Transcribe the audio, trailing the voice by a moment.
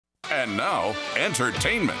And now,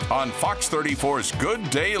 entertainment on Fox 34's Good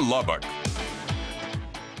Day Lubbock.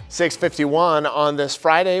 6:51 on this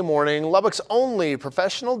Friday morning. Lubbock's only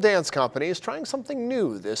professional dance company is trying something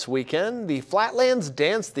new this weekend. The Flatlands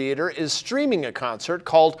Dance Theatre is streaming a concert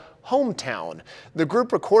called Hometown. The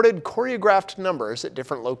group recorded choreographed numbers at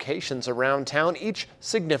different locations around town, each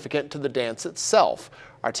significant to the dance itself.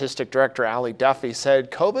 Artistic director Allie Duffy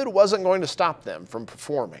said COVID wasn't going to stop them from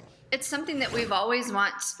performing. It's something that we've always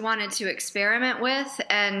wanted to experiment with,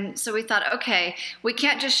 and so we thought, okay, we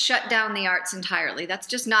can't just shut down the arts entirely. That's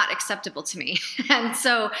just not acceptable to me. And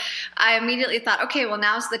so I immediately thought, okay, well,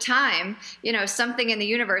 now's the time. You know, something in the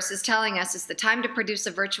universe is telling us it's the time to produce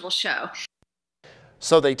a virtual show.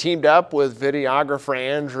 So they teamed up with videographer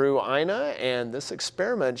Andrew Ina, and this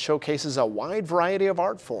experiment showcases a wide variety of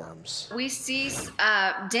art forms. We see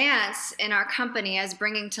dance in our company as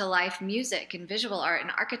bringing to life music and visual art and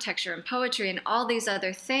architecture and poetry, and all these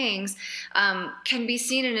other things can be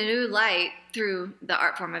seen in a new light through the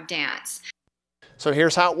art form of dance. So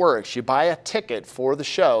here's how it works. You buy a ticket for the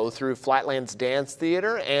show through Flatlands Dance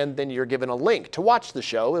Theatre, and then you're given a link to watch the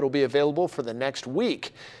show. It'll be available for the next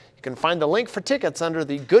week. You can find the link for tickets under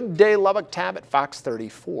the Good Day Lubbock tab at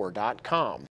fox34.com.